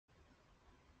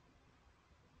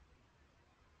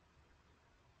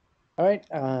All right,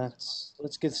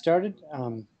 let's get started.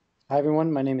 Hi,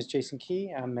 everyone. My name is Jason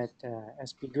Key. I'm at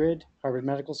SB Grid, Harvard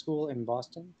Medical School in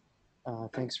Boston.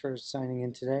 Thanks for signing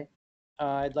in today.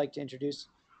 I'd like to introduce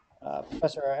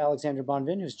Professor Alexandre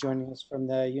Bonvin, who's joining us from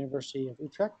the University of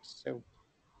Utrecht. So,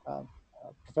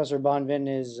 Professor Bonvin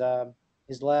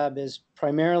his lab is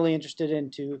primarily interested in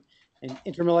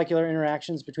intermolecular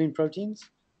interactions between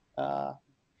proteins. A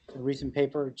recent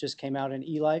paper just came out in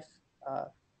eLife.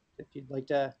 If you'd like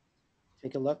to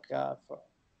take a look for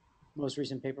most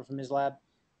recent paper from his lab.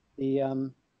 The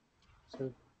sort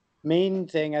of main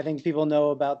thing I think people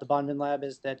know about the Bonvin lab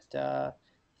is that the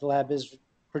lab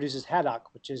produces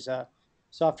Haddock, which is a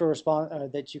software response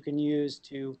that you can use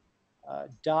to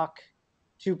dock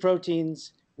two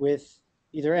proteins with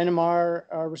either NMR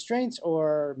restraints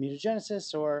or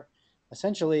mutagenesis, or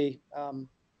essentially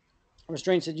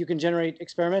restraints that you can generate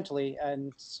experimentally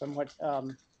and somewhat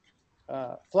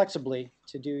flexibly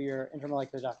to do your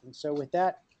intermolecular docking. So with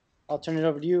that, I'll turn it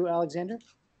over to you, Alexander.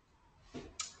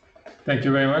 Thank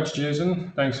you very much,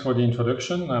 Jason. Thanks for the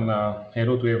introduction, and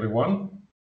hello to everyone.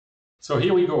 So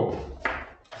here we go.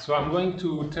 So I'm going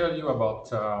to tell you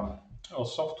about our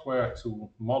software to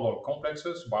model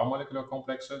complexes, biomolecular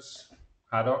complexes,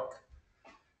 Haddock,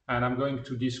 and I'm going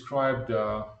to describe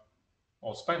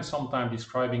or spend some time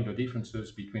describing the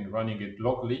differences between running it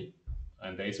locally,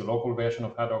 and there is a local version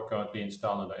of Haddock currently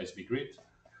installed on the SB Grid,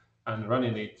 and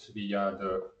running it via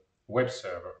the web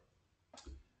server.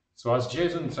 So as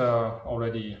Jason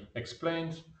already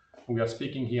explained, we are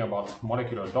speaking here about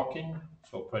molecular docking,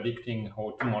 so predicting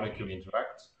how two molecules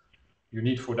interact. You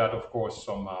need for that, of course,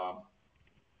 some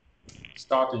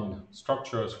starting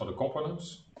structures for the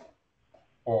components,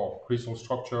 or crystal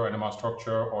structure, NMR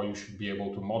structure, or you should be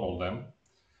able to model them.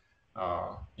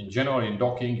 In general, in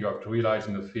docking, you have to realize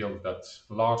in the field that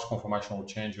large conformational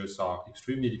changes are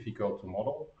extremely difficult to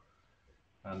model.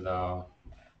 And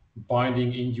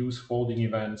binding induced folding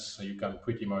events, you can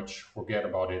pretty much forget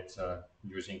about it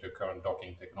using the current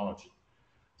docking technology.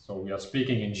 So we are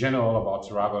speaking in general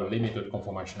about rather limited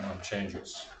conformational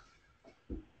changes.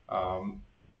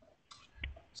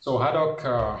 So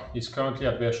Haddock is currently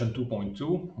at version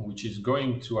 2.2, which is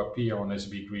going to appear on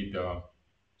SB Grid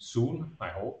soon, I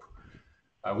hope.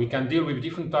 We can deal with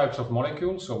different types of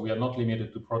molecules, so we are not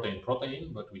limited to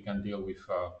protein-protein, but we can deal with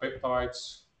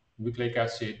peptides, nucleic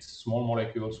acids, small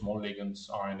molecules, small ligands,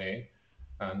 RNA,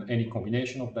 and any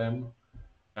combination of them.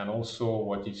 And also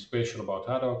what is special about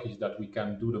Haddock is that we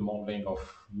can do the modeling of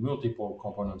multiple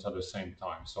components at the same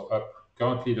time. So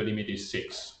currently the limit is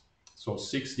 6. So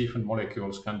 6 different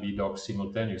molecules can be docked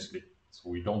simultaneously. So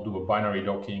we don't do a binary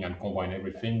docking and combine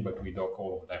everything, but we dock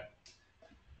all of them.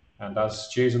 And as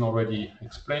Jason already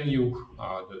explained you,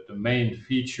 the main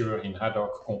feature in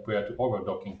Haddock compared to other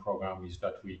docking programs is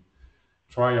that we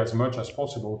try as much as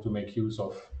possible to make use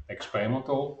of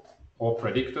experimental or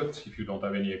predicted, if you don't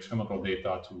have any experimental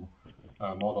data to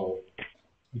model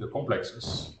the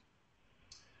complexes.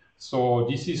 So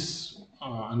this is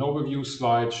an overview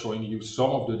slide showing you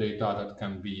some of the data that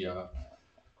can be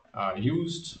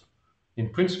used.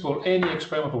 In principle, any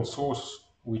experimental source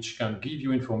which can give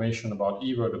you information about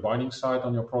either the binding site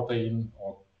on your protein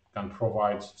or can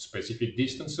provide specific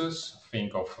distances.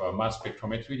 Think of mass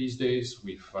spectrometry these days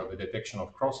with the detection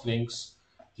of crosslinks.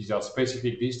 These are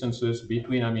specific distances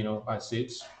between amino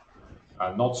acids.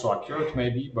 Not so accurate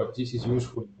maybe, but this is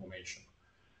useful information.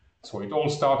 So it all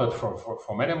started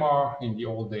from NMR in the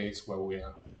old days, where we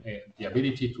have the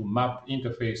ability to map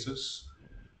interfaces,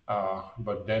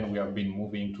 but then we have been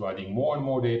moving to adding more and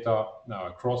more data,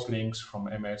 crosslinks from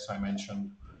MS I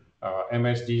mentioned.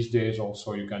 MS these days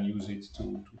also you can use it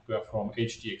to perform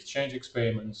HD exchange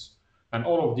experiments. And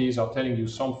all of these are telling you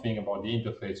something about the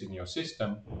interface in your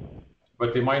system,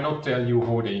 but they might not tell you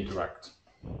how they interact.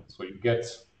 So you get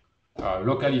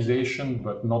localization,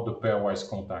 but not the pairwise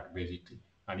contact, basically.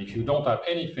 And if you don't have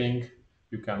anything,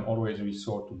 you can always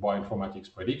resort to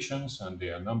bioinformatics predictions, and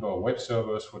there are a number of web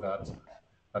servers for that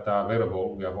are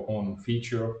available. We have our own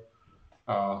feature,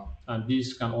 and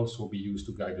these can also be used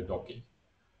to guide the docking.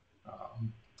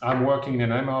 I'm working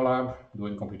in an ML lab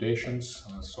doing computations,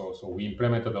 so we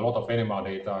implemented a lot of NMR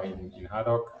data in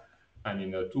Haddock, and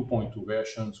in the 2.2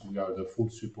 versions, we are the full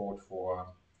support for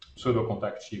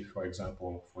pseudo-contact shift, for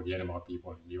example, for the NMR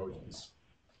people in the audience,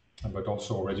 but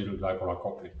also residual dipolar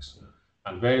couplings.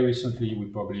 And very recently, we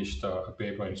published a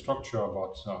paper in Structure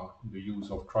about the use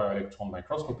of cryo-electron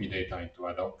microscopy data into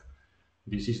Haddock.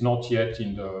 This is not yet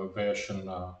in the version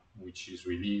which is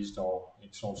released, or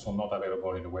it's also not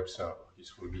available in the web server.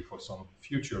 This will be for some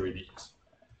future release.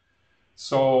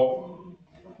 So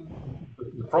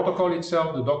the protocol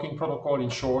itself, the docking protocol in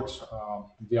short,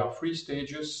 there are three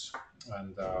stages,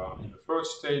 and in the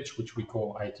first stage, which we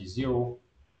call IT0,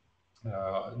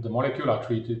 the molecules are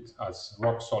treated as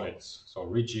rock solids, so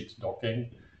rigid docking.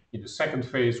 In the second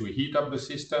phase, we heat up the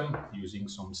system using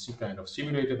some kind of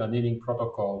simulated annealing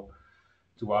protocol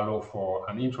to allow for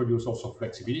and introduce also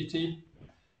flexibility.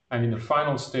 And in the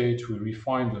final stage, we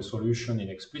refine the solution in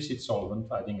explicit solvent,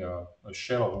 adding a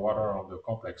shell of water on the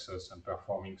complexes and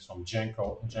performing some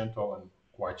gentle and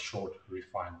quite short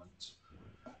refinements.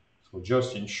 So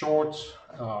just in short,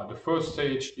 the first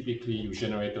stage, typically you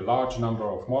generate a large number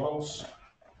of models.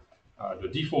 The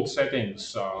default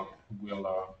settings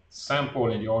will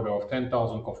sample in the order of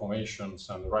 10,000 conformations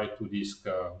and write to disk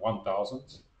 1,000.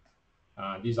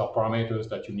 These are parameters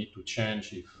that you need to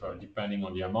change if, depending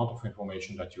on the amount of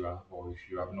information that you have, or if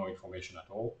you have no information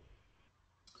at all.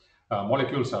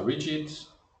 Molecules are rigid.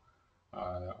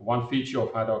 One feature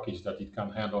of Haddock is that it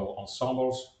can handle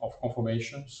ensembles of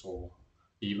conformations. So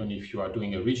even if you are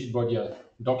doing a rigid body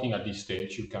docking at this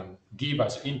stage, you can give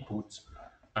as input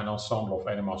an ensemble of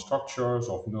NMR structures,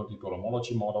 of multiple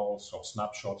homology models, or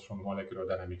snapshots from molecular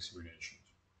dynamic simulations.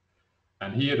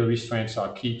 And here the restraints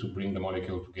are key to bring the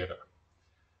molecule together.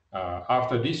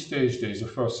 After this stage, there is a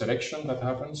first selection that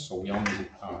happens, so we only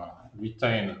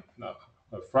retain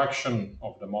a fraction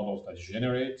of the models that you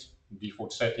generate.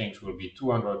 Default settings will be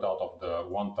 200 out of the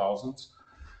 1000,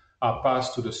 are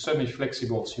passed to the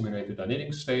semi-flexible simulated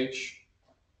annealing stage.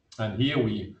 And here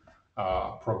we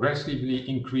progressively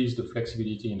increase the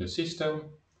flexibility in the system,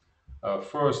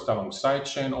 first along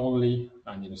sidechain only,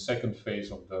 and in the second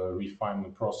phase of the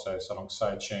refinement process along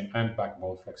sidechain and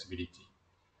backbone flexibility.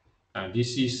 And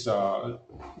this is,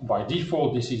 by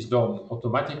default, this is done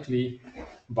automatically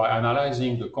by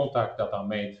analyzing the contacts that are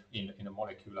made in a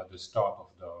molecule at the start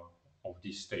of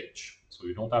this stage. So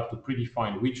you don't have to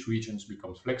predefine which regions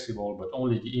becomes flexible, but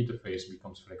only the interface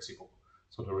becomes flexible.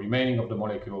 So the remaining of the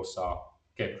molecules are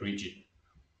kept rigid,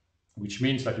 which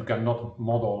means that you cannot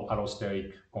model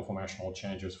allosteric conformational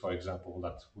changes, for example,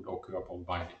 that would occur upon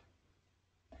binding.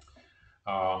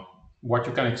 What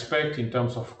you can expect in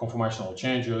terms of conformational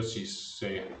changes is,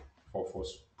 say, for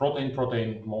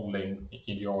protein-protein modeling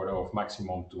in the order of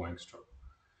maximum 2 angstrom.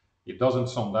 It doesn't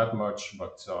sound that much,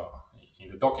 but in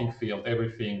the docking field,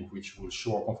 everything which will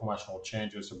show conformational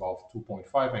changes above 2.5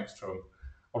 angstrom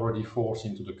already falls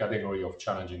into the category of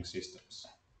challenging systems.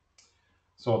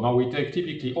 So now we take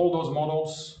typically all those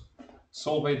models,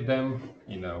 solvate them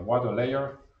in a water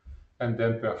layer, and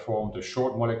then perform the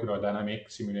short molecular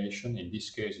dynamic simulation. In this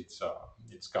case,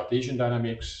 it's Cartesian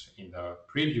dynamics. In the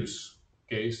previous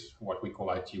case, what we call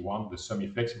IT1, the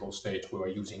semi-flexible stage, we were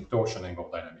using torsion angle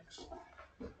dynamics.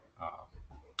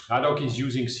 Haddock is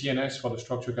using CNS for the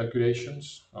structure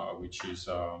calculations, which is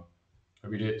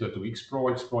related to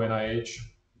Explore NIH.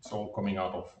 It's all coming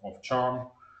out of CHARM.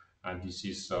 And this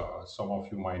is, some of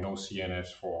you might know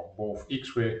CNS for both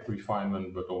X-ray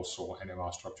refinement, but also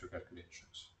NMR structure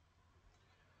calculations.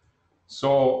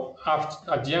 So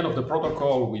at the end of the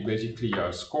protocol, we basically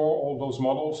score all those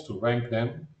models to rank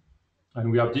them. And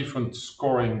we have different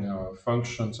scoring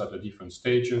functions at the different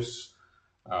stages.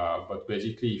 But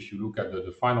basically, if you look at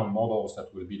the final models,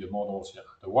 that will be the models,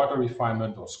 the water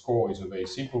refinement or score is a very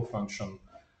simple function,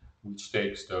 which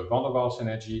takes the van der Waals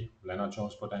energy,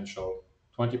 Lennard-Jones potential,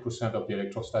 20% of the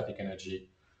electrostatic energy,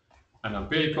 an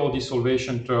empirical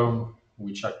dissolvation term,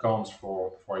 which accounts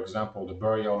for example, the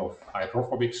burial of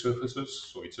hydrophobic surfaces.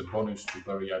 So it's a bonus to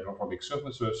bury hydrophobic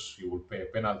surfaces. You will pay a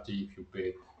penalty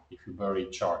if you bury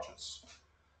charges.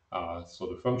 So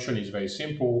the function is very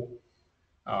simple,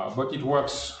 but it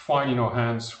works fine in our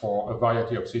hands for a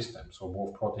variety of systems. So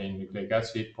both protein, nucleic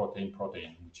acid, protein,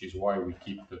 which is why we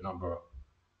keep the number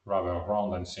rather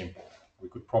round and simple. We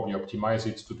could probably optimize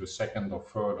it to the second or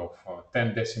third of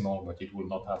 10 decimal, but it will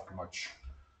not have much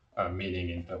meaning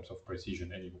in terms of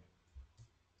precision anyway.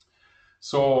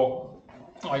 So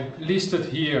I listed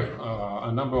here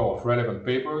a number of relevant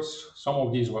papers. Some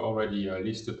of these were already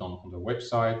listed on the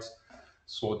website.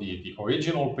 So the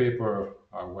original paper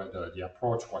where the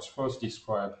approach was first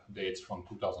described dates from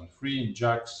 2003 in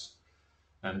JAX.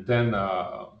 And then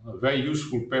a very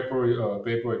useful paper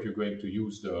if you're going to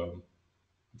use the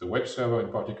web server in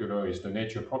particular is the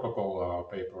Nature Protocol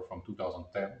paper from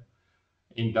 2010.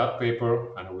 In that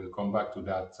paper, and I will come back to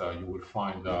that, you will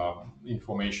find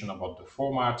information about the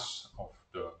formats of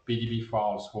the PDB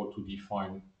files, how to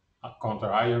define counter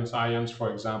ions,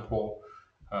 for example,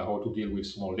 how to deal with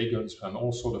small ligands, and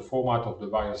also the format of the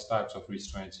various types of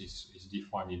restraints is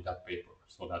defined in that paper.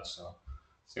 So that's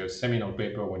say a seminal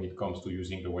paper when it comes to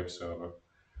using the web server.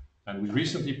 And we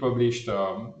recently published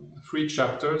 3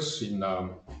 chapters in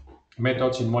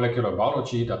methods in molecular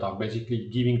biology that are basically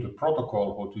giving the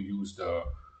protocol how to use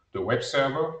the web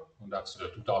server. And that's the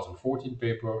 2014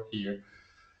 paper here.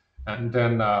 And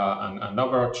then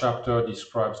another chapter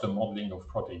describes the modeling of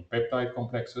protein peptide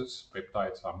complexes.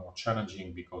 Peptides are more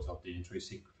challenging because of the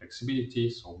intrinsic flexibility.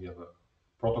 So we have a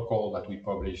protocol that we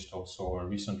published also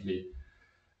recently.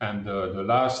 And the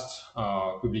last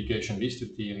publication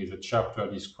listed here is a chapter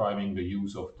describing the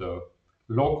use of the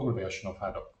local version of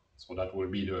Haddock. So that will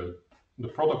be the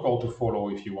protocol to follow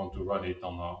if you want to run it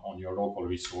on your local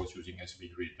resource using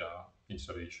SBGrid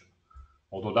installation.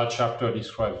 Although that chapter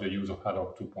describes the use of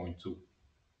Haddock 2.2,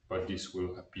 but this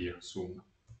will appear soon.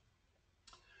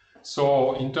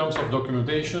 So in terms of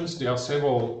documentations, there are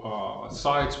several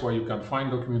sites where you can find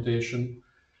documentation.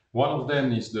 One of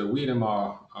them is the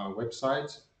WIDMR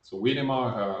website. So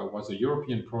WIDMR was a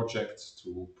European project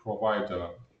to provide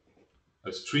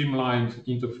a streamlined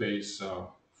interface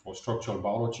for structural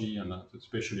biology and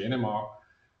especially NMR,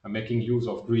 making use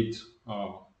of grid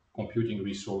computing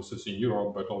resources in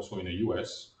Europe, but also in the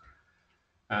US.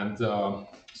 And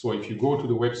so if you go to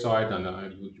the website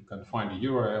and you can find the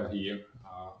URL here,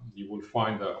 you will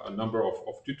find a number of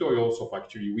tutorials of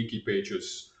actually wiki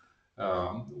pages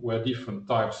where different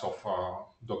types of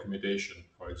documentation.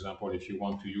 For example, if you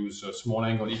want to use small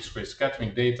angle X-ray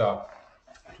scattering data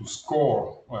to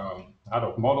score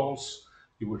Haddock models,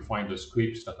 you will find the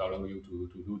scripts that allow you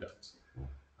to do that.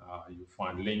 You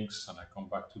find links, and I come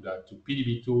back to that, to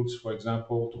PDB tools, for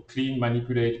example, to clean,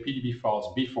 manipulate PDB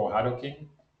files before haddocking,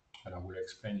 and I will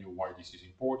explain you why this is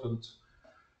important.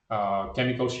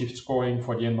 Chemical shift scoring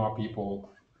for the NMR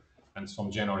people, and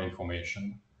some general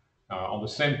information. On the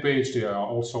same page, there are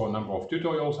also a number of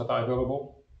tutorials that are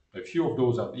available. A few of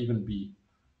those have even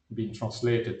been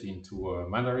translated into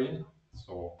Mandarin,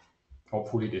 so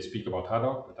hopefully they speak about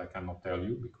Haddock, but I cannot tell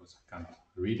you because I can't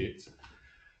read it.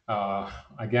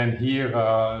 Again, here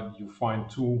you find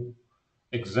two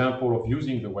examples of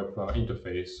using the web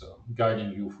interface,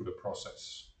 guiding you through the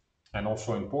process. And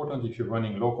also important, if you're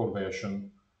running local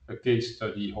version, a case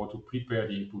study how to prepare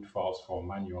the input files for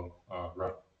manual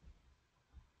run.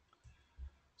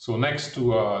 So next to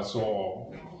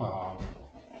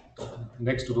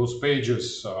next to those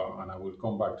pages, and I will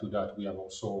come back to that, we have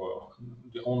also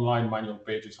the online manual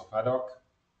pages of Haddock.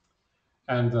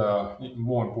 And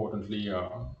more importantly,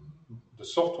 the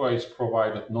software is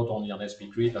provided not only on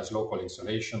SBGrid as local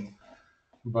installation,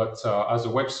 but as a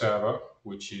web server,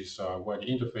 which is where the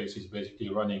interface is basically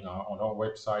running on our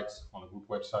website, on a group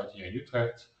website here in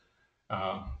Utrecht.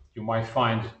 You might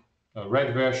find a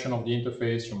red version of the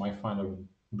interface, you might find a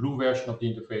blue version of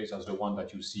the interface as the one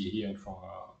that you see here in front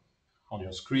on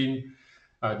your screen.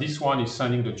 This one is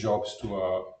sending the jobs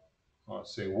to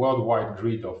say worldwide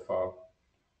grid of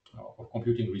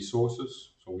computing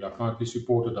resources. So we are currently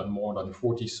supported on more than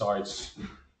 40 sites,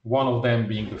 one of them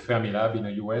being the Fermilab in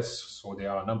the US. So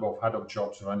there are a number of Haddock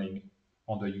jobs running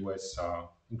on the US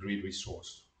grid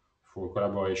resource for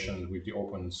collaboration with the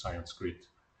Open Science Grid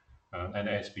and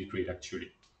SB Grid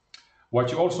actually. What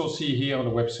you also see here on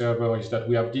the web server is that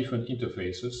we have different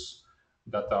interfaces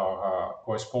that are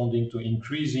corresponding to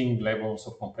increasing levels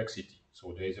of complexity.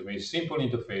 So there is a very simple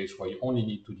interface where you only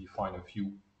need to define a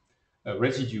few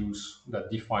residues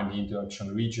that define the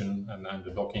interaction region, and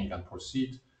the docking can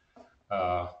proceed.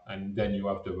 And then you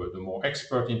have the more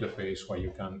expert interface where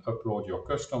you can upload your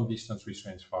custom distance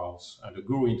restraints files, and the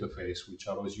Guru interface, which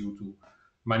allows you to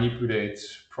manipulate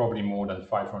probably more than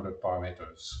 500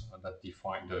 parameters that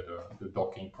define the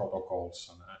docking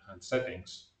protocols and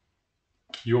settings.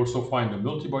 You also find the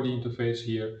multi-body interface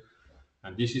here,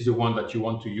 and this is the one that you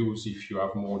want to use if you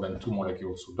have more than 2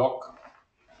 molecules to dock.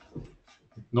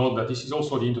 Note that this is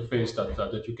also the interface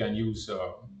that you can use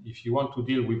if you want to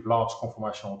deal with large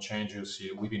conformational changes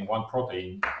within one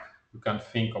protein. You can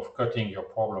think of cutting your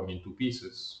problem into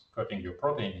pieces, cutting your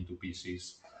protein into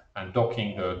pieces, and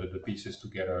docking the pieces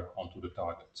together onto the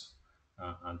target.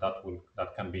 And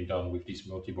that can be done with this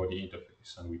multi-body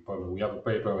interface. And we have a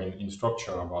paper in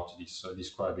Structure about this,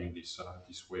 describing this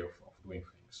way of doing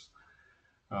things.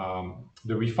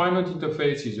 The refinement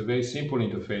interface is a very simple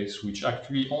interface which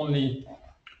actually only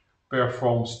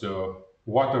performs the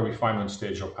water refinement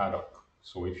stage of Haddock.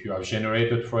 So if you have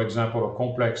generated, for example, a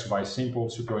complex by simple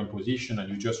superimposition and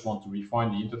you just want to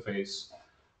refine the interface,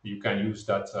 you can use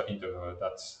that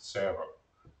that server.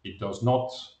 It does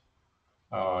not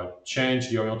change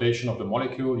the orientation of the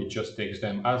molecule, it just takes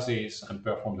them as is and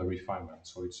perform the refinement.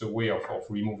 So it's a way of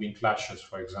removing clashes,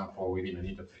 for example, within an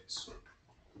interface.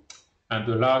 And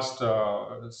the last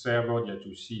server that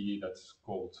you see, that's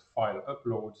called file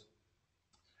upload.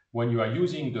 When you are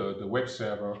using the web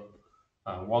server,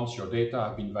 Once your data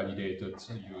have been validated,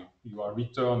 you are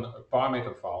returned a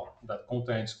parameter file that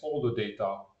contains all the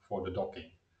data for the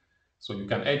docking. So you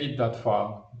can edit that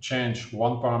file, change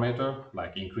one parameter,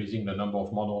 like increasing the number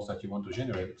of models that you want to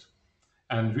generate,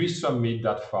 and resubmit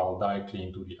that file directly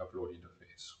into the upload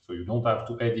interface. So you don't have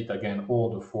to edit again all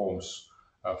the forms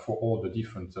for all the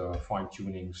different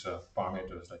fine-tunings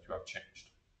parameters that you have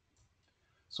changed.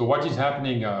 So what is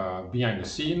happening behind the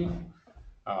scene?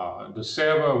 The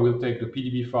server will take the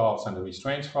PDB files and the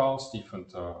restraints files,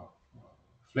 different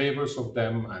flavors of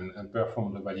them, and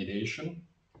perform the validation.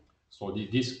 So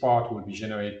this part will be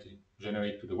generated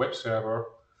to the web server.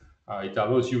 It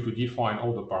allows you to define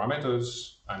all the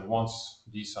parameters, and once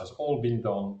this has all been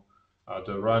done,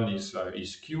 the run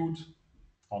is queued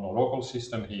on a local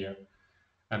system here,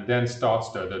 and then starts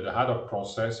the Haddock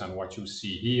process. And what you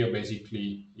see here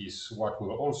basically is what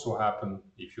will also happen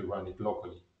if you run it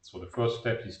locally. So the first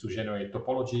step is to generate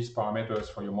topologies, parameters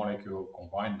for your molecule,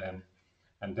 combine them,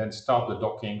 and then start the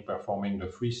docking, performing the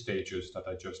 3 stages that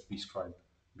I just described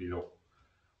below.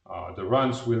 The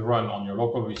runs will run on your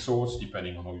local resource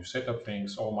depending on how you set up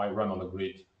things, or might run on the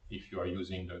grid if you are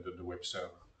using the web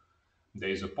server. There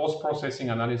is a post-processing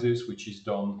analysis which is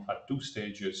done at 2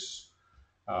 stages.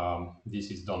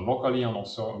 This is done locally on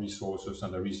also resources,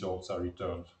 and the results are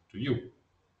returned to you.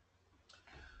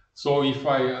 So if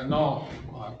I now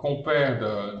compare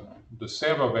the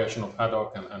server version of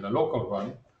Haddock and the local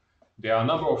run, there are a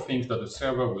number of things that the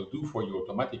server will do for you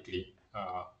automatically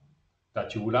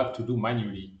that you will have to do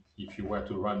manually if you were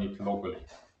to run it locally.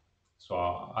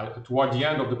 So toward the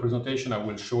end of the presentation, I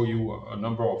will show you a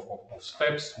number of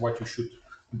steps, what you should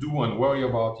do and worry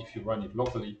about if you run it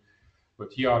locally.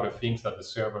 But here are the things that the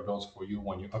server does for you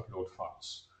when you upload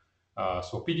files.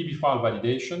 So PDB file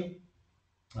validation,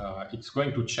 it's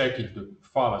going to check if the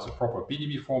file has a proper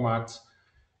PDB format.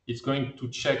 It's going to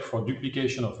check for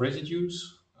duplication of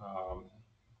residues.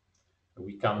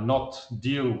 We cannot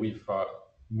deal with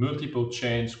multiple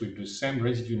chains with the same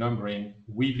residue numbering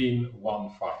within one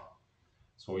file.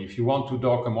 So if you want to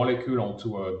dock a molecule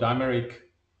onto a dimeric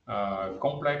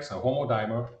complex, a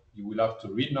homodimer, you will have to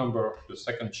renumber the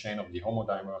second chain of the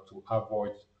homodimer to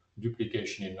avoid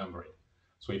duplication in numbering.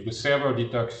 So if the server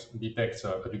detects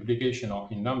a duplication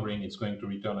in numbering, it's going to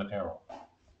return an error,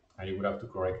 and you will have to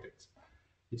correct it.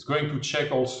 It's going to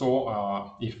check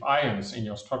also if ions in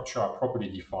your structure are properly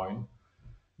defined,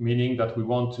 meaning that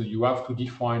you have to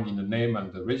define in the name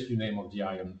and the residue name of the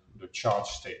ion the charge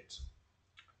state.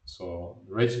 So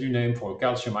the residue name for a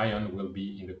calcium ion will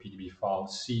be in the PDB file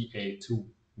Ca2,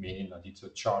 meaning that it's a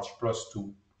charge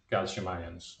 +2 calcium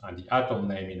ions, and the atom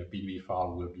name in the PDB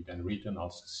file will be then written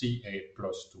as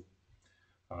Ca+2.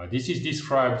 This is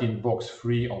described in box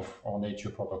 3 of our Nature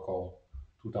Protocol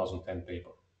 2010 paper.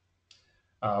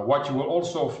 What you will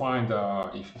also find,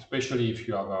 especially if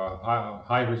you have a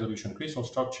high resolution crystal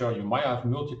structure, you might have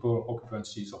multiple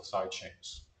occupancies of side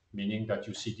chains, meaning that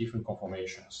you see different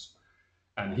conformations.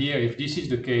 And here, if this is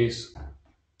the case,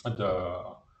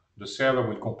 the server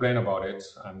will complain about it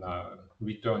and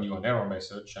return you an error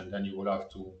message, and then you will have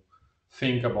to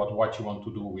think about what you want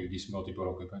to do with these multiple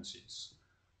occupancies.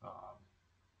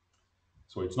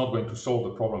 So it's not going to solve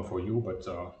the problem for you, but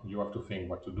you have to think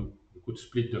what to do. You could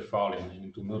split the file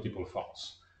into multiple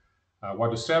files.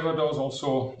 What the server does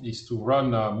also is to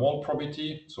run mole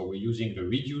probity. So we're using the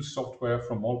reduce software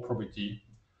from mole probity,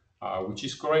 which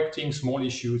is correcting small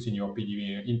issues in your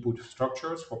PDB input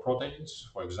structures for proteins.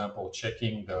 For example,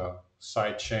 checking the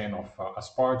side chain of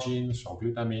asparagines or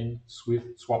glutamine,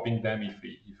 swapping them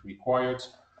if required.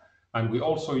 And we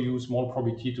also use mole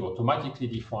probity to automatically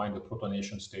define the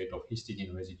protonation state of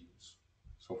histidine residues.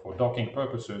 So for docking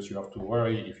purposes, you have to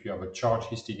worry if you have a charged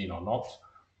histidine or not.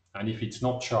 And if it's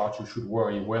not charged, you should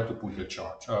worry where to put the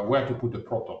charge, where to put the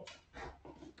proton.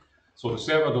 So the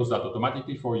server does that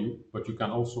automatically for you, but you can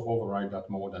also override that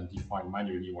mode and define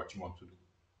manually what you want to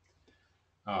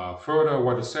do. Further,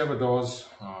 what the server does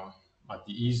at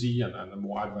the easy and the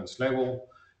more advanced level,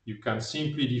 you can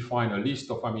simply define a list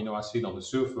of amino acids on the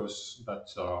surface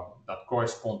that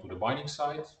correspond to the binding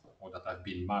site or that have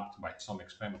been mapped by some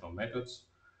experimental methods.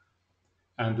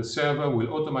 And the server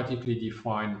will automatically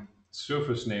define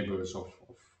surface neighbors of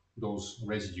those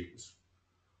residues.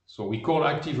 So we call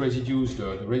active residues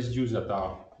the residues that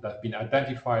have been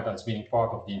identified as being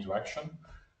part of the interaction.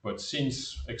 But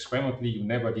since experimentally you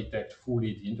never detect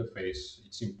fully the interface,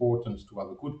 it's important to have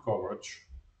a good coverage.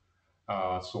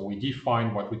 So we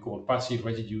define what we call passive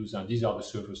residues, and these are the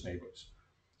surface neighbors.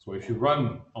 So if you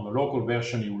run on the local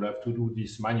version, you will have to do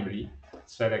this manually,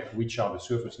 select which are the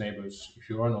surface neighbors. If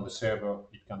you run on the server,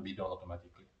 it can be done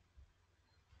automatically.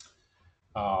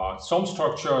 Some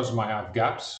structures might have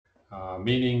gaps,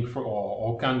 meaning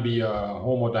or can be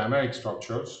homodimeric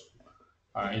structures.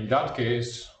 In that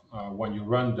case, when you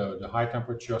run the high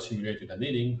temperature simulated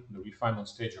annealing, the refinement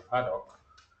stage of Haddock,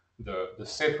 the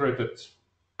separated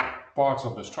parts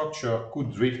of the structure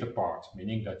could drift apart,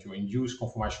 meaning that you induce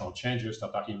conformational changes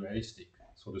that are unrealistic.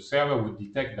 So the server would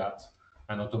detect that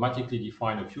and automatically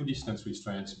define a few distance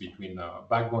restraints between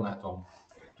backbone atom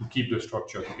to keep the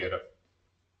structure together.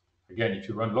 Again, if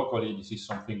you run locally, this is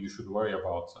something you should worry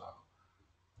about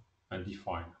and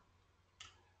define.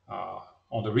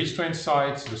 On the restraint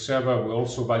side, the server will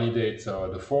also validate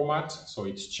the format, so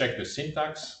it's check the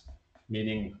syntax,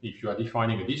 meaning if you are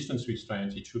defining a distance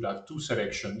restraint, it should have two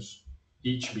selections,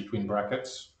 each between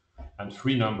brackets, and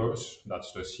three numbers,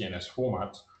 that's the CNS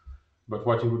format. But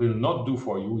what it will not do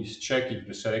for you is check if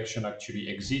the selection actually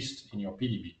exists in your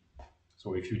PDB.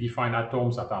 So if you define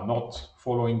atoms that are not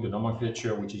following the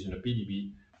nomenclature which is in a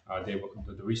PDB,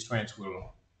 the restraints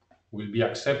will be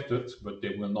accepted, but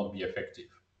they will not be effective.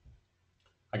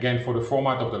 Again, for the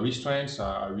format of the restraints,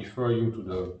 I refer you to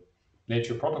the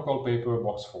Nature Protocol paper,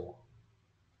 box 4.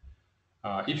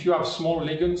 If you have small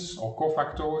ligands or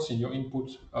cofactors in your input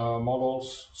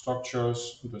models,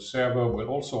 structures, the server will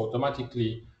also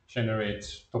automatically generate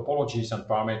topologies and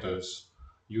parameters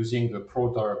using the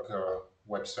ProDark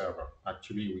web server.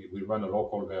 Actually, we run a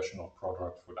local version of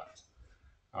ProDark for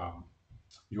that.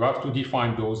 You have to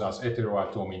define those as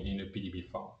heteroatom in a PDB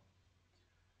file.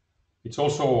 It's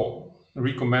also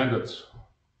recommended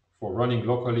for running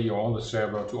locally or on the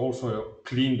server to also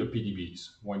clean the PDBs.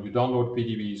 When you download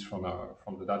PDBs from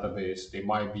the database, they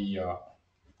might be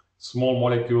small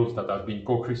molecules that have been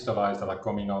co-crystallized that are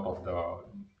coming out of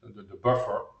the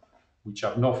buffer, which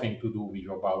have nothing to do with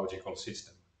your biological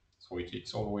system. So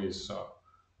it's always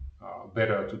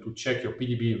better to check your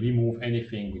PDB, remove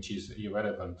anything which is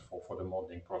irrelevant for the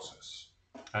modeling process.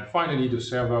 And finally, the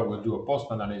server will do a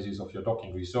post-analysis of your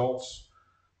docking results,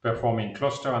 performing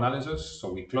cluster analysis.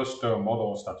 So we cluster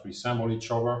models that resemble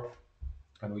each other,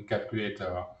 and we calculate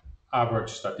average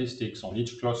statistics on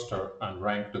each cluster and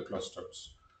rank the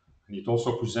clusters. And it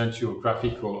also presents you a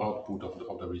graphical output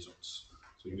of the results.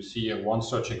 So you see here one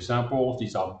such example.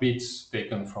 These are bits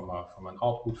taken from an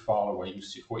output file where you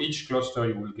see for each cluster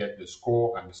you will get the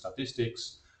score and the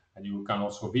statistics, and you can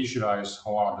also visualize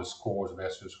how are the scores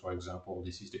versus, for example,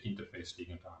 this is the interface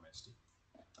ligand RMSD.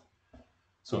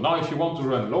 So now if you want to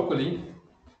run locally,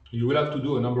 you will have to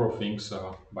do a number of things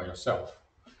by yourself.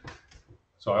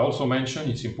 So I also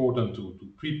mentioned it's important to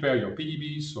prepare your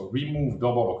PDBs, so remove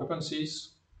double occupancies.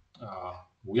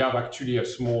 We have actually a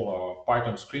small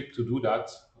Python script to do that.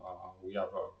 We have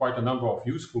quite a number of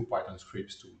useful Python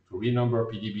scripts to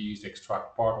renumber PDBs,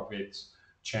 extract part of it,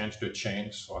 change the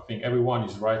change. So I think everyone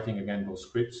is writing again those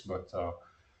scripts, but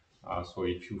so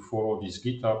if you follow this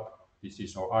GitHub, this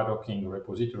is our Haddocking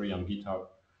repository on GitHub,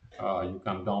 you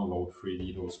can download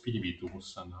freely those PDB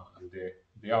tools, and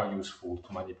they are useful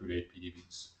to manipulate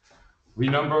PDBs.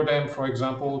 Renumber them, for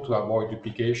example, to avoid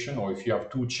duplication, or if you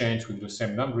have two chains with the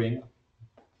same numbering,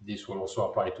 this will also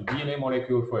apply to DNA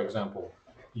molecule, for example.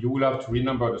 You will have to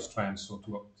renumber the strands so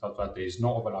that there is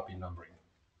no overlap in numbering.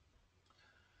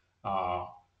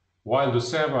 While the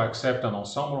server accepts an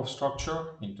ensemble of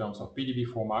structure in terms of PDB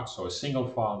format, so a single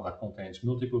file that contains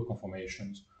multiple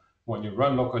conformations, when you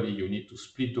run locally, you need to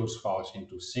split those files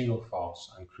into single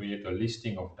files and create a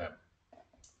listing of them.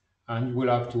 And you will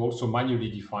have to also manually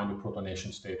define the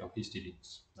protonation state of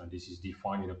histidines, and this is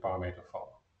defined in a parameter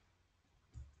file.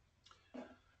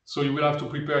 So you will have to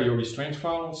prepare your restraint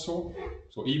file also.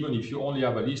 So even if you only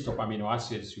have a list of amino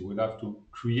acids, you will have to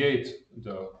create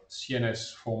the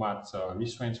CNS format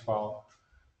restraint file,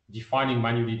 defining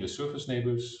manually the surface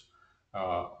neighbors.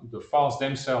 The files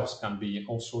themselves can be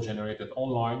also generated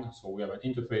online. So we have an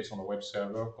interface on the web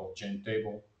server called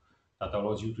GenTable that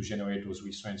allows you to generate those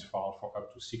restraints files for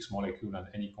up to 6 molecules and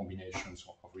any combinations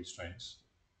of restraints.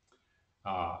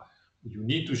 You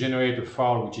need to generate a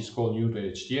file which is called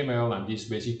new.html, and this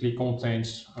basically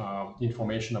contains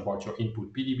information about your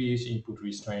input PDBs, input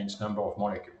restraints, number of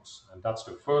molecules. And that's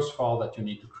the first file that you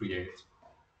need to create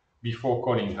before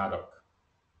calling Haddock.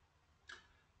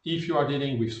 If you are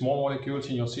dealing with small molecules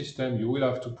in your system, you will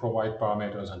have to provide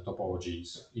parameters and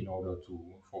topologies in order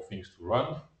for things to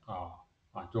run.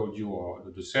 I told you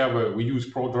the server, we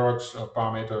use ProDark's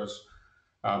parameters,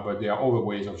 but there are other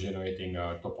ways of generating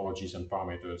topologies and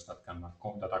parameters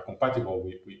that are compatible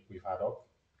with Haddock.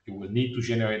 You will need to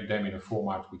generate them in a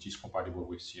format which is compatible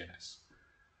with CNS.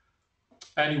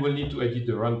 And you will need to edit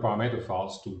the run parameter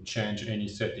files to change any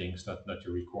settings that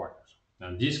you require.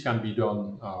 And this can be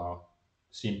done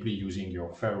simply using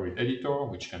your favorite editor,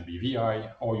 which can be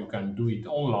VI, or you can do it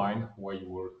online where you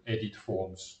will edit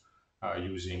forms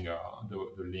using the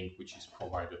link which is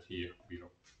provided here below.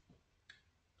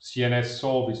 CNS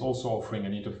Solve is also offering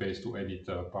an interface to edit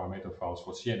parameter files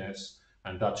for CNS,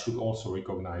 and that should also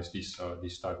recognize this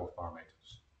type of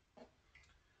parameters.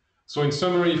 So in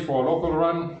summary, for a local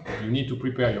run, you need to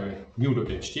prepare your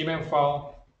new.html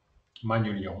file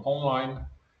manually or online.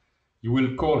 You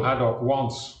will call Haddock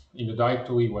once in the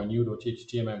directory where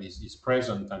new.html is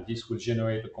present, and this will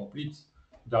generate a complete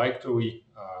directory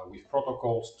with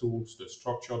protocols, tools, the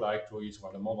structure directories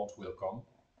where the models will come.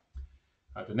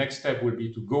 The next step will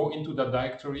be to go into that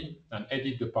directory and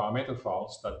edit the parameter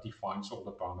files that defines all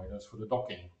the parameters for the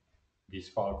docking. This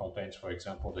file contains, for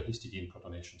example, the histidine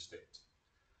protonation state.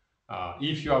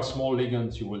 If you have small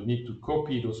ligands, you will need to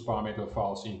copy those parameter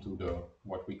files into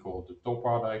what we call the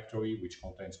topar directory, which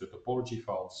contains the topology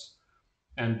files,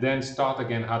 and then start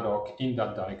again Haddock in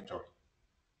that directory.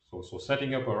 So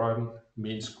setting up a run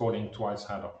means calling twice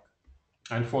Haddock.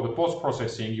 And for the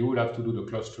post-processing, you will have to do the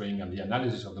clustering and the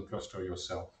analysis of the cluster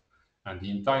yourself. And the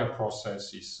entire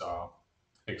process is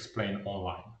explained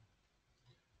online.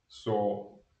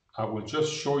 So I will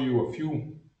just show you a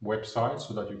few websites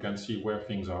so that you can see where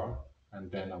things are, and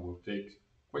then I will take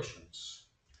questions.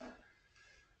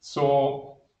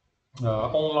 So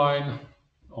online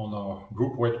on our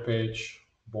group webpage,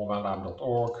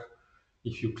 bonvinlab.org,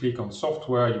 if you click on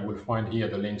software, you will find here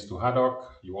the links to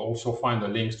Haddock. You will also find the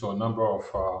links to a number of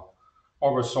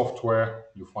other software.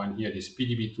 You find here this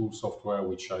PDB tool software,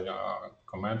 which I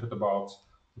commented about.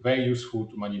 Very useful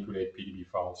to manipulate PDB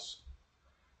files.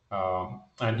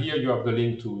 And here you have the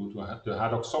link to the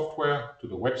Haddock software, to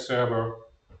the web server,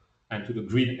 and to the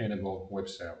grid-enabled web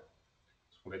server.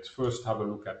 So let's first have a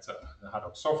look at the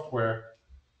Haddock software.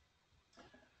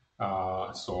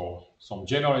 So some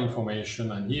general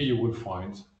information, and here you will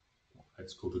find,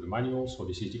 let's go to the manual. So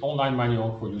this is the online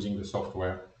manual for using the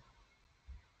software.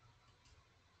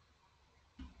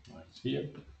 It's here.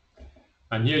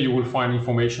 And here you will find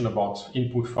information about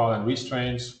input file and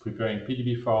restraints, preparing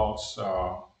PDB files,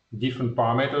 different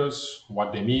parameters,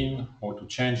 what they mean, how to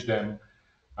change them,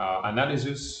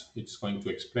 analysis. It's going to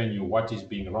explain you what is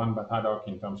being run by Haddock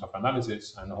in terms of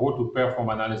analysis and how to perform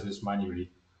analysis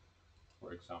manually.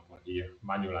 For example, here,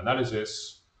 manual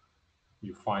analysis.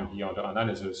 You find here under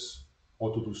analysis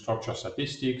how to do structure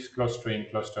statistics, clustering,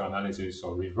 cluster analysis,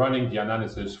 or rerunning the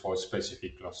analysis for a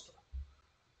specific cluster.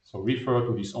 So refer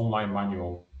to this online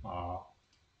manual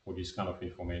for this kind of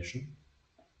information.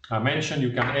 I mentioned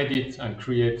you can edit and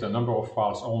create a number of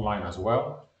files online as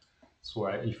well. So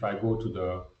if I go to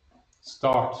the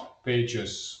start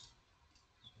pages,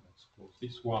 so let's close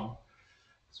this one.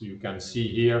 So you can see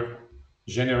here,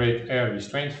 generate air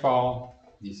restraint file.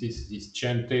 This is this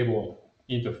chain table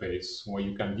interface where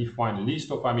you can define a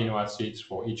list of amino acids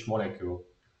for each molecule.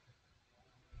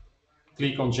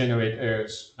 Click on generate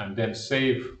airs and then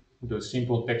save the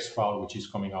simple text file which is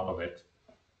coming out of it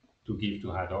to give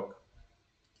to Haddock.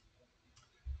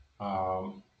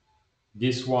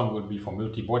 This one will be for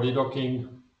multi-body docking.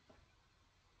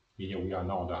 Here we are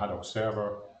now on the Haddock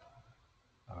server.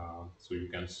 So you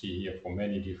can see here for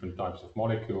many different types of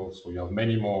molecules. So you have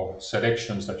many more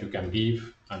selections that you can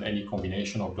give and any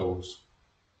combination of those.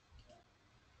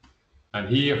 And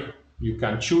here you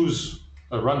can choose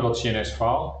a run.cns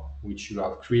file, which you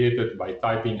have created by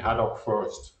typing Haddock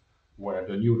first, where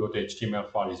the new.html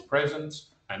file is present,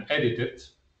 and edit it.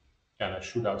 And I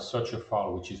should have such a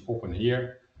file which is open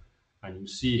here. And you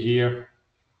see here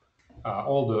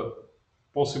all the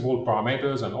possible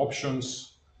parameters and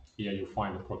options. Here you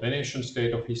find the protonation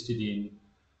state of histidine.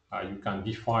 You can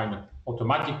define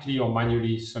automatically or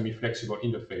manually semi-flexible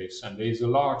interface, and there is a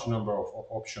large number of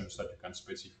options that you can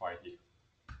specify here.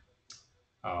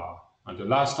 And the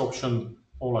last option,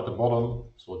 all at the bottom,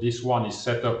 so this one is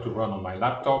set up to run on my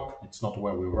laptop. It's not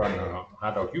where we run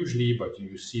Haddock usually, but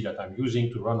you see that I'm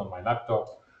using to run on my laptop.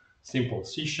 Simple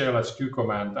C shell SQ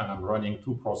command, and I'm running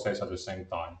two processes at the same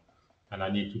time. And I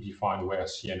need to define where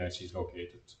CNS is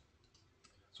located.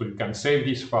 So you can save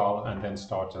this file and then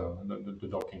start the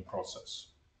docking process.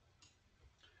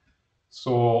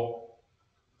 So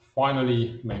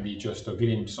finally, maybe just a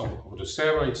glimpse of the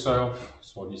server itself.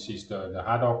 So this is the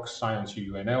Haddock Science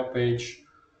UNL page,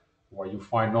 where you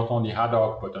find not only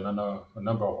Haddock, but a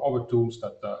number of other tools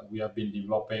that we have been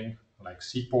developing, like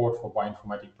Seaport for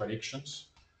bioinformatic predictions.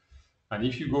 And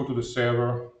if you go to the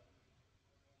server,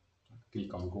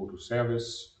 click on Go to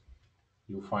Service,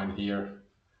 you find here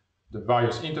the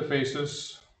various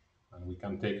interfaces, and we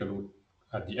can take a look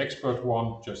at the expert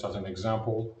one just as an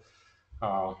example.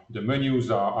 The menus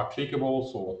are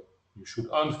clickable, so you should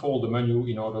unfold the menu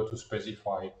in order to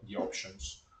specify the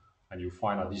options. And you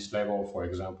find at this level, for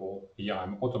example, here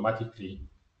I'm automatically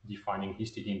defining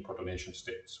histidine protonation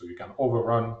states. So you can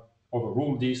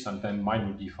overrule this and then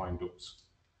manually define those.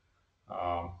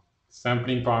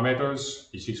 Sampling parameters,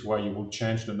 this is where you will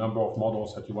change the number of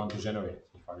models that you want to generate.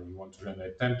 If you want to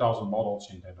generate 10,000 models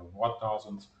instead of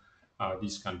 1,000,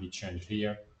 this can be changed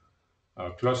here.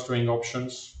 Clustering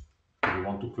options, if you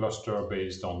want to cluster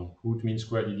based on root mean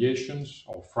square deviations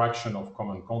or fraction of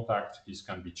common contact, this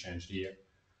can be changed here.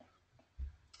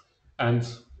 And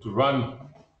to run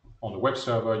on the web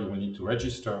server, you will need to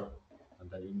register,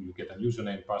 and then you get a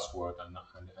username, password, and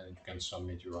you can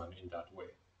submit your run in that way.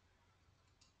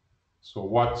 So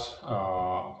what,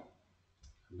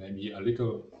 maybe a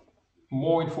little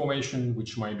more information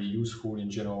which might be useful in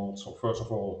general. So first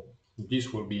of all,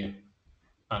 this will be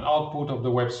an output of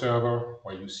the web server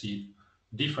where you see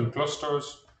different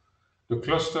clusters. The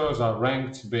clusters are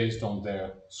ranked based on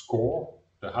their score,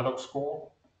 the Haddock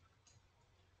score.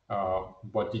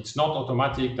 But it's not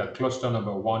automatic that cluster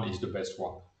number 1 is the best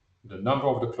one. The number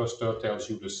of the cluster tells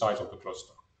you the size of the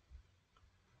cluster.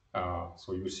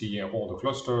 So you see here all the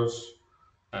clusters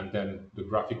and then the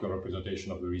graphical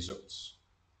representation of the results.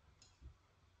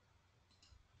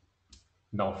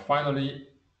 Now finally,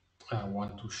 I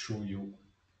want to show you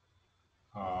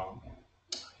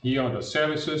here are the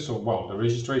services. So well, the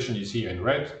registration is here in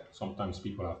red. Sometimes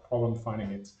people have problems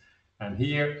finding it. And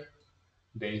here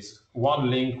there is one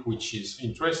link which is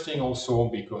interesting also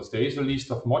because there is a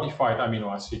list of modified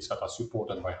amino acids that are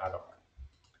supported by Haddock.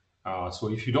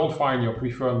 So if you don't find your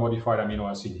preferred modified amino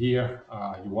acid here,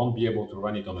 you won't be able to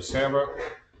run it on the server.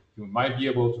 You might be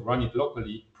able to run it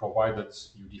locally, provided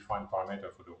you define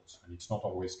parameter for those, and it's not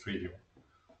always trivial.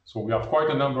 So we have quite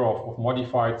a number of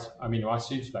modified amino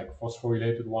acids, like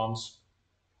phosphorylated ones.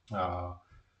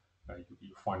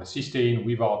 You find a cysteine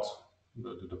without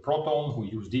the proton. We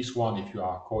use this one if you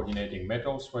are coordinating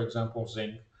metals, for example,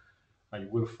 zinc. You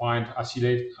will find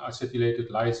acetylated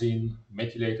lysine,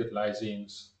 methylated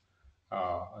lysines,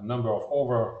 a number of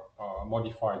other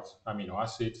modified amino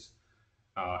acids.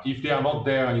 If they are not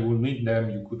there and you will need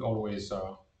them, you could always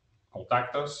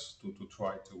contact us to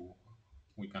try to,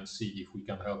 we can see if we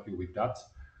can help you with that.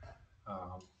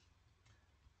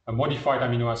 A modified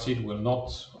amino acid will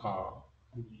not,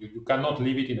 you cannot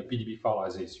leave it in a PDB file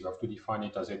as is. You have to define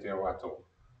it as heteroatom,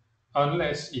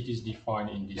 unless it is defined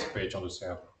in this page on the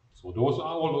server. So those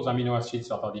are all those amino acids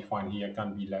that are defined here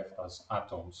can be left as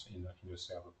atoms in the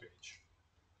server page.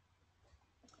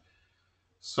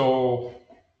 So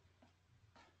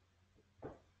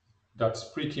that's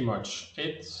pretty much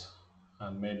it.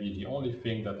 And maybe the only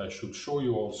thing that I should show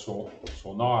you also.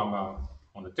 So now I'm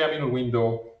on the terminal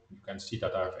window. You can see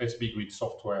that I have SBGrid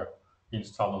software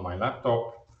installed on my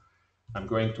laptop. I'm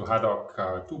going to Haddock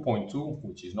 2.2,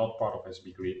 which is not part of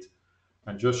SBGrid,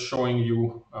 and just showing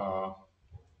you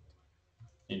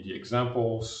in the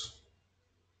examples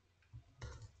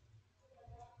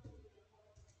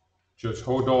just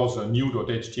how does a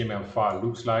new.html file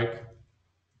looks like.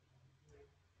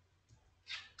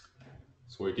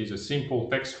 So it is a simple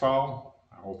text file.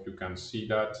 I hope you can see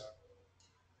that,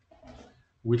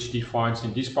 which defines,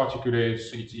 in this particular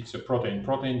case, it's a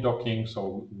protein-protein docking.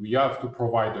 So we have to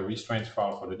provide a restraint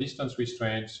file for the distance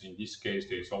restraints. In this case,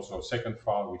 there is also a second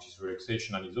file, which is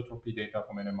relaxation and isotropy data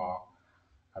from NMR.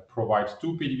 I provide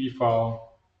two PDB files.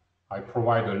 I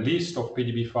provide a list of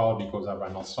PDB files because I have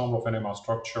an ensemble of NMR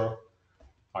structure.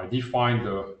 I define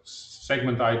the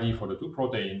segment ID for the two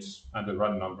proteins and the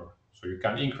run number. So you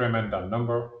can increment that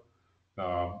number.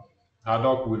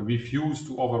 Haddock will refuse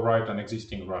to overwrite an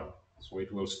existing run. So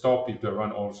it will stop if the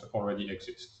run already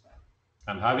exists.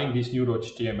 And having this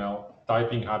new.html,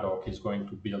 typing Haddock is going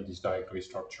to build this directory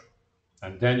structure.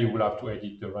 And then you will have to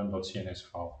edit the run.cns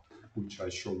file, which I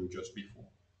showed you just before.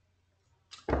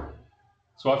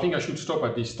 So I think I should stop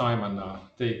at this time and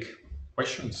take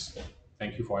questions.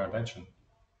 Thank you for your attention.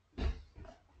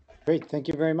 Great, thank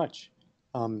you very much.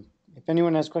 If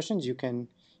anyone has questions, you can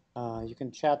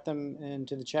chat them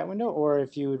into the chat window, or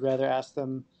if you would rather ask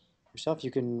them yourself, you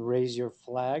can raise your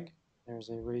flag. There's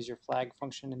a raise your flag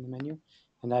function in the menu,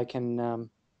 and I can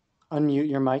unmute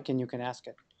your mic and you can ask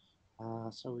it.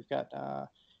 So we've got a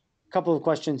couple of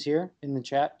questions here in the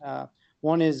chat.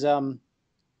 One is,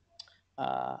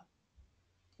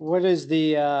 what is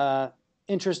the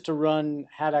interest to run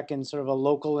Haddock in sort of a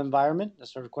local environment?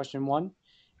 That's sort of question one.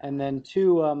 And then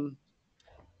two,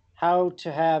 how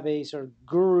to have a sort of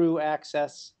guru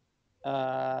access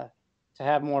to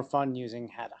have more fun using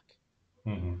Haddock.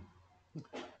 Mm-hmm.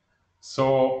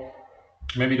 So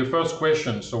maybe the first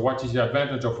question, so what is the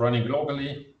advantage of running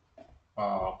locally?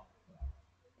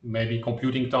 maybe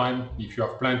computing time. If you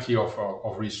have plenty of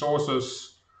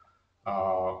resources,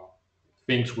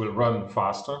 things will run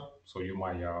faster. So you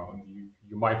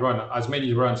might run as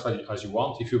many runs as you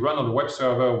want. If you run on the web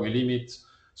server, we limit,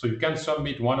 so you can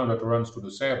submit 100 runs to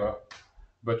the server,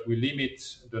 but we limit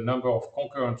the number of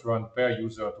concurrent runs per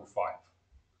user to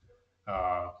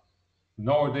 5.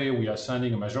 Nowadays, we are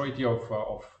sending a majority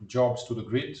of jobs to the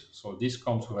grid, so this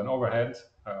comes with an overhead,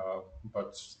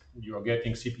 but you are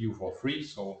getting CPU for free,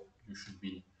 so you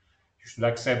should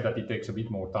accept that it takes a bit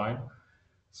more time.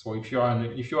 So if you're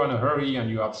in a hurry and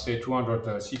you have, say, 200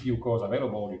 CPU cores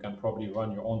available, you can probably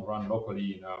run your own run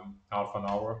locally in half an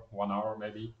hour, 1 hour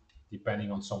maybe,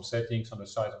 depending on some settings on the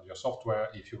size of your software.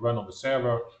 If you run on the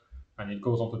server and it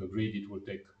goes onto the grid, it will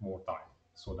take more time.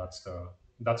 So that's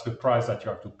the price that you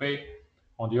have to pay.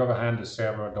 On the other hand, the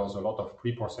server does a lot of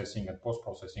pre-processing and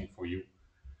post-processing for you.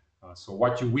 So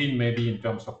what you win maybe in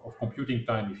terms of computing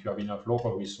time, if you have enough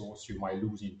local resource, you might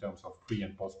lose in terms of pre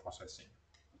and post-processing.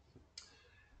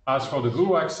 As for the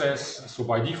Guru access, so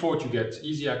by default you get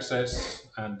easy access,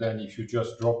 and then if you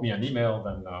just drop me an email,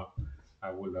 then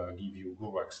I will give you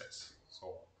Guru access.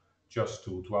 So just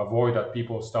to avoid that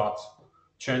people start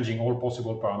changing all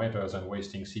possible parameters and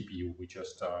wasting CPU, we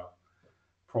just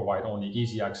provide only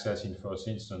easy access in first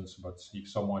instance, but if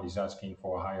someone is asking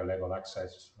for a higher level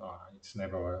access, it's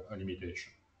never a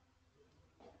limitation.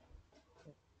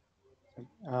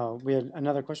 We had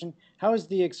another question. How is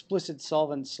the explicit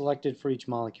solvent selected for each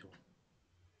molecule?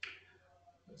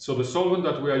 So the solvent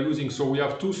that we are using, so we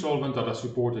have two solvents that are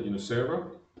supported in the server,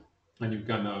 and you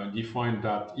can define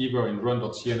that either in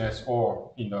run.cns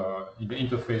or in the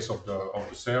interface of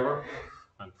the server.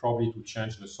 And probably to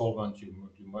change the solvent, you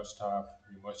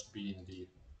must be in the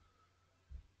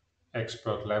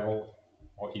expert level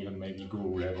or even maybe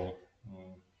Guru level.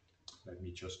 Let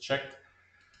me just check.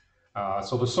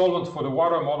 So the solvent for the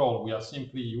water model, we are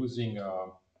simply using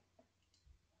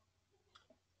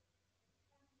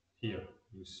here.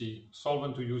 You see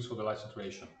solvent to use for the light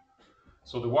saturation.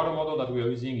 So the water model that we are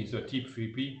using is a type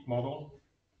 3P model.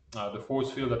 The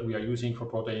force field that we are using for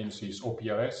proteins is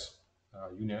OPRS,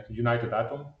 united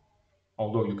atom,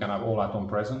 although you can have all atom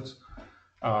present.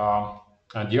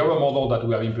 And the other model that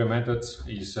we have implemented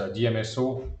is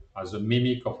DMSO as a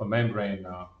mimic of a membrane.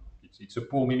 It's a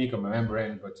poor mimic of a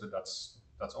membrane, but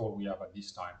that's all we have at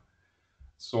this time.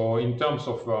 So in terms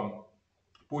of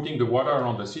putting the water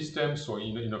around the system, so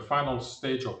in the final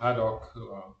stage of Haddock,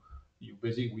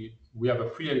 we have a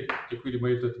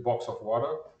pre-equilibrated box of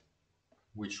water,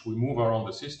 which we move around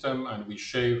the system, and we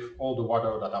shave all the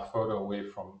water that are further away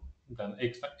than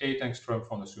 8 angstrom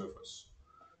from the surface.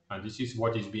 And this is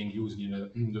what is being used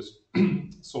in the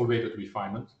solvated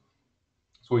refinement.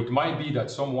 So it might be that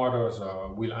some waters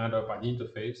will end up at the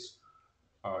interface.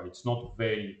 It's not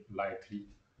very likely.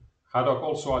 Haddock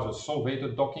also has a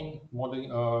solvated docking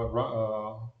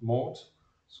mode.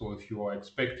 So if you are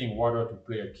expecting water to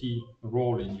play a key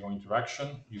role in your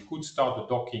interaction, you could start the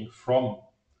docking from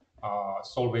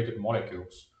solvated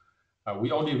molecules.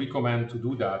 We only recommend to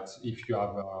do that if you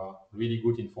have really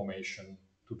good information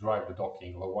to drive the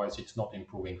docking. Otherwise, it's not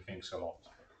improving things a lot.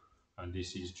 And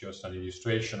this is just an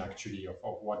illustration, actually, of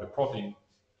what the protein.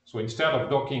 So instead of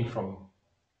docking from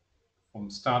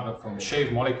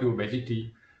shaved molecule,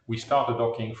 basically, we start the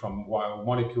docking from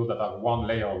molecule that have one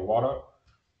layer of water.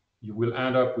 You will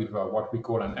end up with what we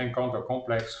call an encounter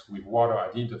complex with water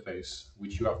at the interface,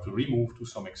 which you have to remove to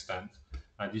some extent.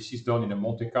 And this is done in a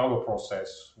Monte Carlo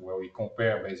process where we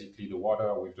compare basically the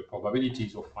water with the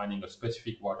probabilities of finding a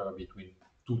specific water between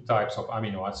two types of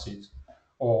amino acids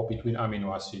or between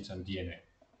amino acids and DNA.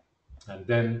 And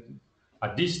then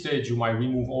at this stage, you might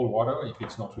remove all water if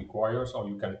it's not required, or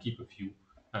you can keep a few,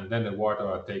 and then the water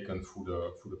are taken through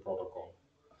the protocol.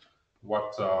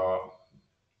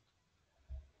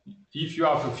 If you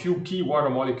have a few key water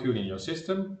molecules in your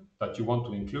system that you want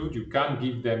to include, you can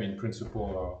give them in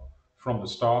principle from the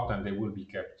start, and they will be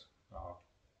kept,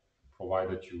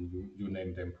 provided you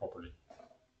name them properly.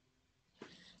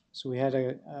 So we had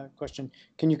a question.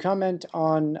 Can you comment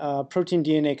on protein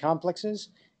DNA complexes?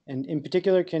 And in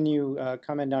particular, can you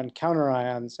comment on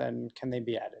counterions and can they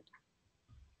be added?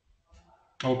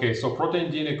 Okay, so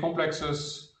protein DNA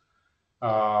complexes.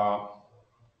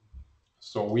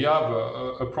 So we have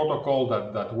a protocol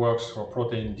that works for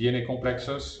protein DNA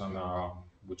complexes, and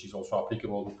which is also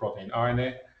applicable to protein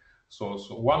RNA. So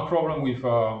one problem with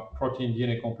protein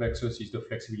DNA complexes is the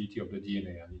flexibility of the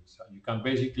DNA, and you can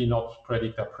basically not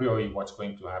predict a priori what's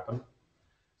going to happen.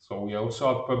 So we also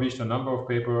have published a number of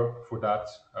papers for that,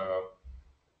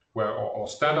 where our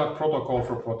standard protocol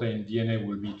for protein DNA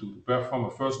will be to perform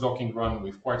a first docking run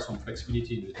with quite some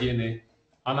flexibility in the DNA,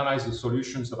 analyze the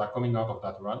solutions that are coming out of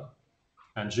that run,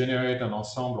 and generate an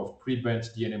ensemble of pre-bent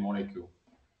DNA molecule.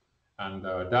 And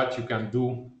that you can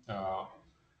do.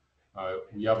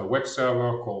 We have a web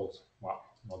server called, well,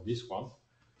 not this one,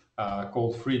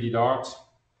 called 3D Dart,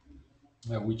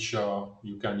 which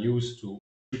you can use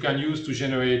to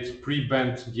generate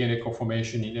pre-bent DNA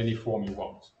conformation in any form you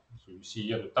want. So you see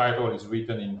here the title is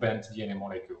written in bent DNA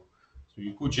molecule. So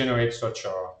you could generate such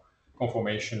a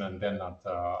conformation and then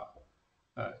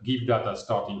give that as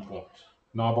starting point.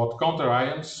 Now about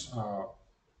counter-ions,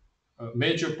 a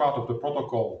major part of the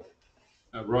protocol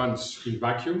runs in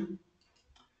vacuum.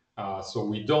 So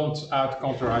we don't add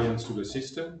counter-ions to the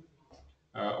system.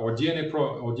 Our DNA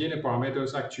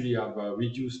parameters actually have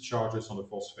reduced charges on the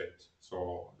phosphate.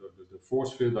 So the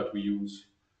force field that we use,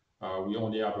 we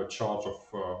only have a charge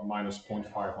of minus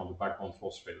 0.5 on the backbone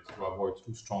phosphate to avoid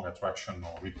too strong attraction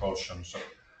or repulsion. So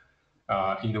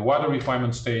in the water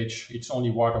refinement stage, it's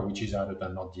only water which is added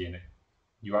and not DNA.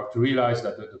 You have to realize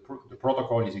that the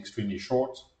protocol is extremely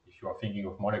short. If you are thinking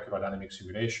of molecular dynamic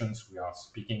simulations, we are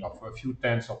speaking of a few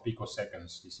tenths of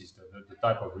picoseconds. This is the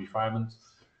type of refinement.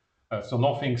 So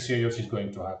nothing serious is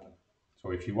going to happen.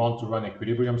 So if you want to run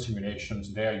equilibrium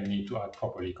simulations, there you need to add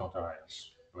properly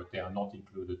counter-ions, but they are not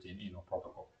included in our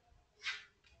protocol.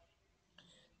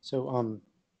 So,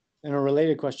 in a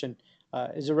related question,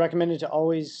 is it recommended to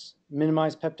always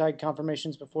minimize peptide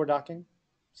conformations before docking,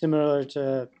 similar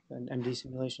to an MD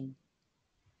simulation?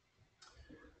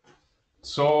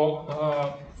 So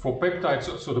for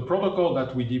peptides, so the protocol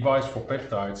that we devised for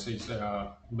peptides is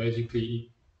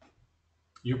basically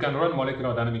you can run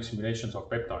molecular dynamic simulations of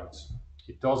peptides.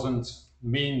 It doesn't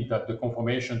mean that the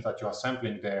conformations that you are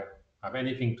sampling there have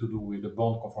anything to do with the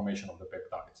bond conformation of the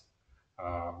peptide.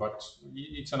 But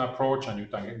it's an approach, and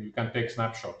you can take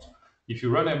snapshots. If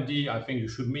you run MD, I think you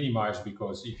should minimize,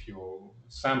 because if you're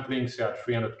sampling, say, at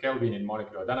 300 Kelvin in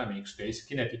molecular dynamics, there is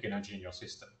kinetic energy in your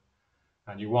system.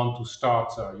 And you want to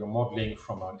start your modeling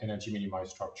from an energy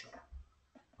minimized structure.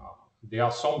 There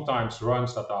are sometimes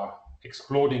runs that are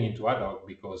exploding into Haddock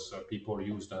because people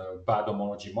use the bad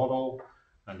homology model,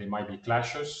 and there might be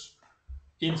clashes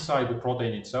inside the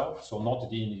protein itself, so not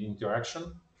the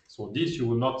interaction. So this you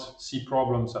will not see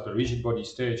problems at the rigid body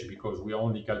stage because we are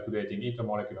only calculating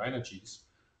intermolecular energies.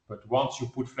 But once you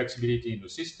put flexibility in the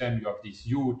system, you have these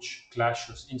huge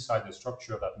clashes inside the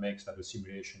structure that makes that the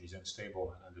simulation is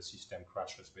unstable and the system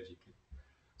crashes, basically.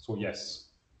 So yes.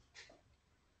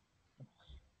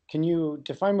 Can you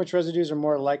define which residues are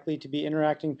more likely to be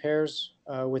interacting pairs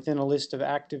within a list of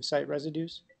active site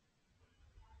residues?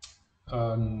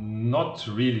 Not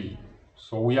really.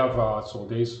 So we have, so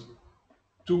there's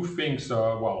two things, there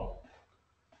are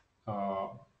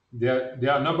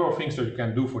a number of things that you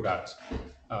can do for that.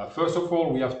 First of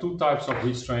all, we have two types of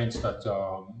restraints that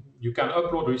you can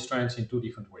upload restraints in two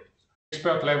different ways.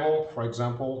 Expert level, for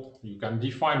example, you can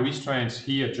define restraints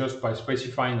here just by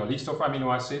specifying a list of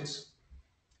amino acids.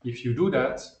 If you do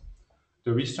that,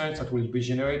 the restraints that will be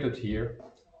generated here,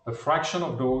 a fraction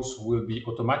of those will be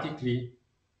automatically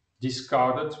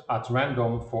discarded at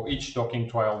random for each docking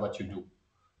trial that you do.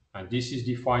 And this is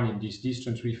defined in this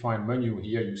distance refine menu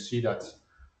here. You see that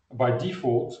by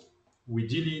default, we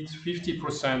delete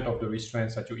 50% of the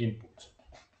restraints that you input,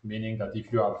 meaning that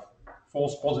if you have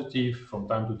false positive from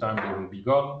time to time, they will be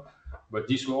gone. But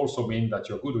this will also mean that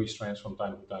your good restraints from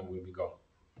time to time will be gone.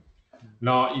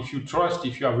 Now, if you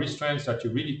have restraints that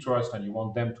you really trust and you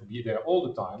want them to be there all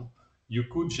the time, you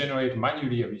could generate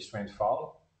manually a restraint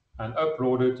file and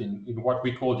upload it in what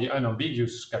we call the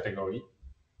unambiguous category.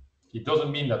 It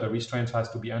doesn't mean that a restraint has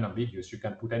to be unambiguous. You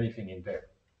can put anything in there.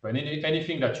 But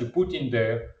anything that you put in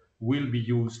there will be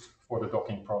used for the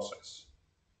docking process.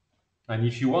 And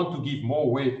if you want to give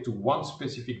more weight to one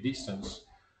specific distance,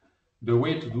 the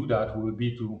way to do that will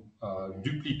be to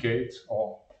duplicate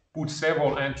or put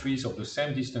several entries of the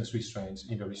same distance restraints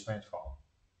in the restraint file.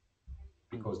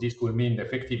 Because this will mean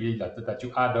effectively that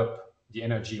you add up the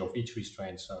energy of each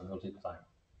restraint multiple times.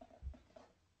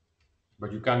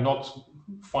 But you cannot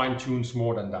fine-tune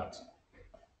more than that.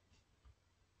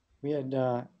 We had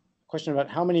a question about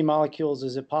how many molecules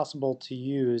is it possible to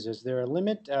use? Is there a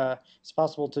limit? It's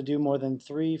possible to do more than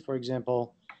 3, for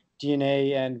example,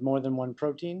 DNA and more than 1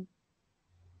 protein?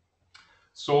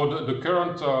 So the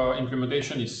current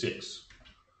implementation is 6.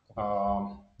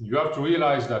 You have to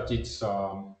realize that it's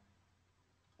the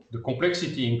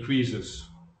complexity increases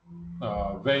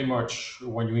very much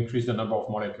when you increase the number of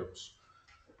molecules.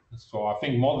 So I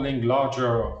think modeling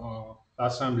larger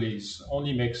assemblies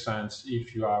only makes sense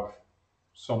if you have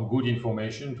some good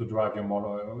information to drive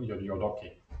your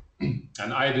docking.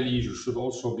 And ideally, you should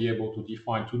also be able to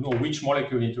define, to know which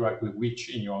molecule interact with which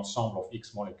in your ensemble of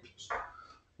X molecules.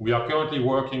 We are currently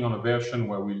working on a version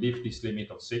where we lift this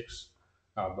limit of 6,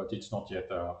 but it's not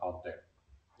yet out there.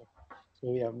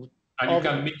 So yeah, And you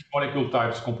can mix molecule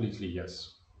types completely,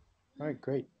 yes. all right,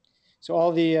 great. So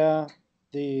all the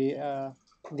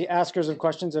askers of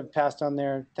questions have passed on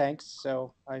their thanks.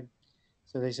 So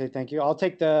they say thank you. I'll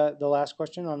take the last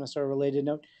question on a sort of related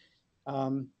note.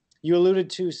 You alluded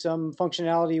to some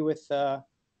functionality with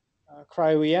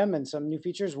cryo-EM and some new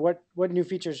features. What new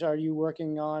features are you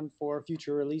working on for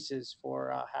future releases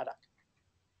for Haddock?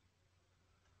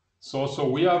 So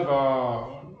we have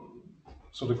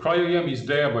so the cryo-EM is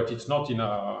there, but it's not in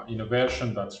a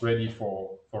version that's ready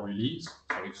for release.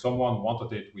 So if someone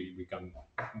wanted it, we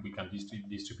can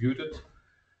distribute it.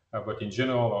 But in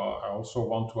general, I also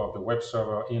want to have the web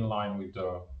server in line with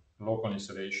the local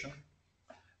installation.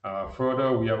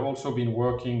 Further, we have also been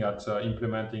working at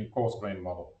implementing coarse-grained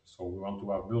model. So we want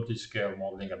to have multi-scale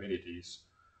modeling abilities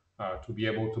to be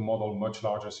able to model much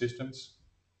larger systems,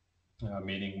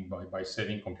 meaning by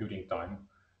saving computing time.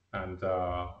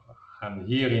 And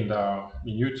here in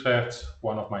Utrecht,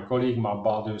 one of my colleagues, Mark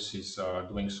Baldus, is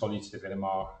doing solid-state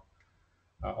NMR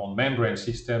on membrane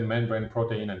system, membrane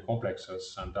protein and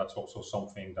complexes, and that's also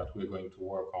something that we're going to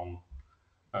work on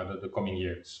the coming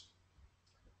years.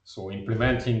 So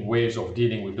implementing ways of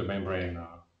dealing with the membrane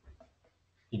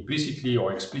implicitly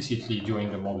or explicitly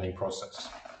during the modeling process.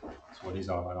 So these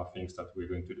are things that we're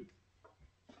going to do.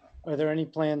 Are there any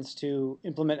plans to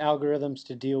implement algorithms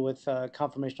to deal with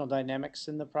conformational dynamics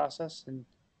in the process, and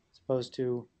as opposed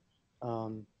to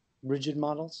rigid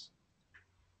models?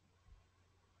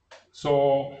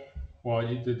 So, well,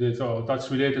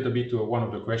 that's related a bit to one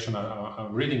of the questions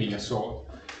I'm reading here. So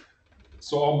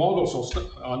our models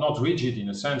are not rigid in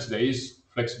a sense. There is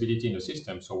flexibility in the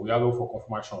system, so we allow for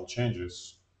conformational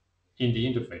changes in the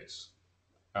interface.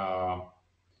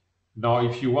 Now,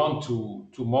 if you want to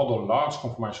model large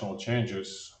conformational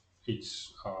changes,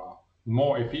 it's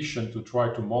more efficient to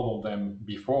try to model them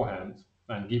beforehand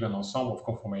and give an ensemble of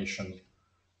conformation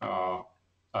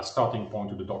a starting point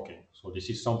to the docking. So this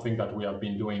is something that we have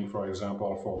been doing, for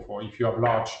example, for if you have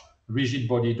large rigid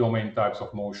body domain types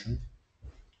of motion.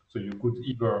 So you could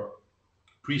either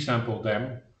pre-sample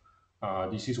them.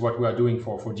 This is what we are doing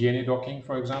for DNA docking,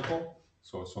 for example.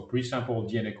 So pre-sample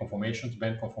DNA conformations,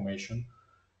 band conformation.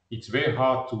 It's very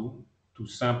hard to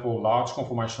sample large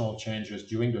conformational changes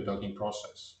during the docking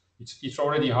process. It's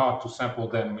already hard to sample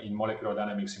them in molecular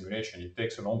dynamics simulation. It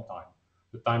takes a long time.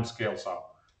 The time scales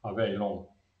are very long.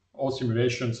 All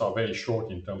simulations are very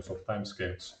short in terms of time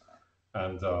scales.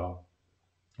 And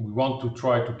we want to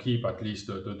try to keep at least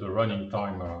the running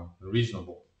time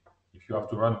reasonable. If you have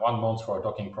to run 1 month for a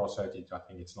docking process, I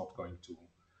think it's not going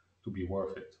to be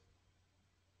worth it.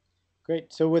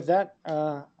 Great. So with that,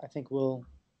 I think we'll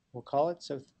call it.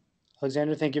 So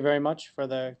Alexandre, thank you very much for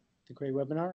the great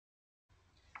webinar.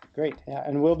 Great. Yeah,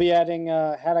 and we'll be adding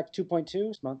Haddock 2.2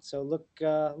 this month. So look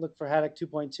for Haddock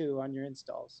 2.2 on your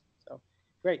installs. So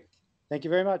great. Thank you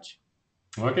very much.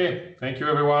 Okay. Thank you,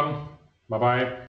 everyone. Bye-bye.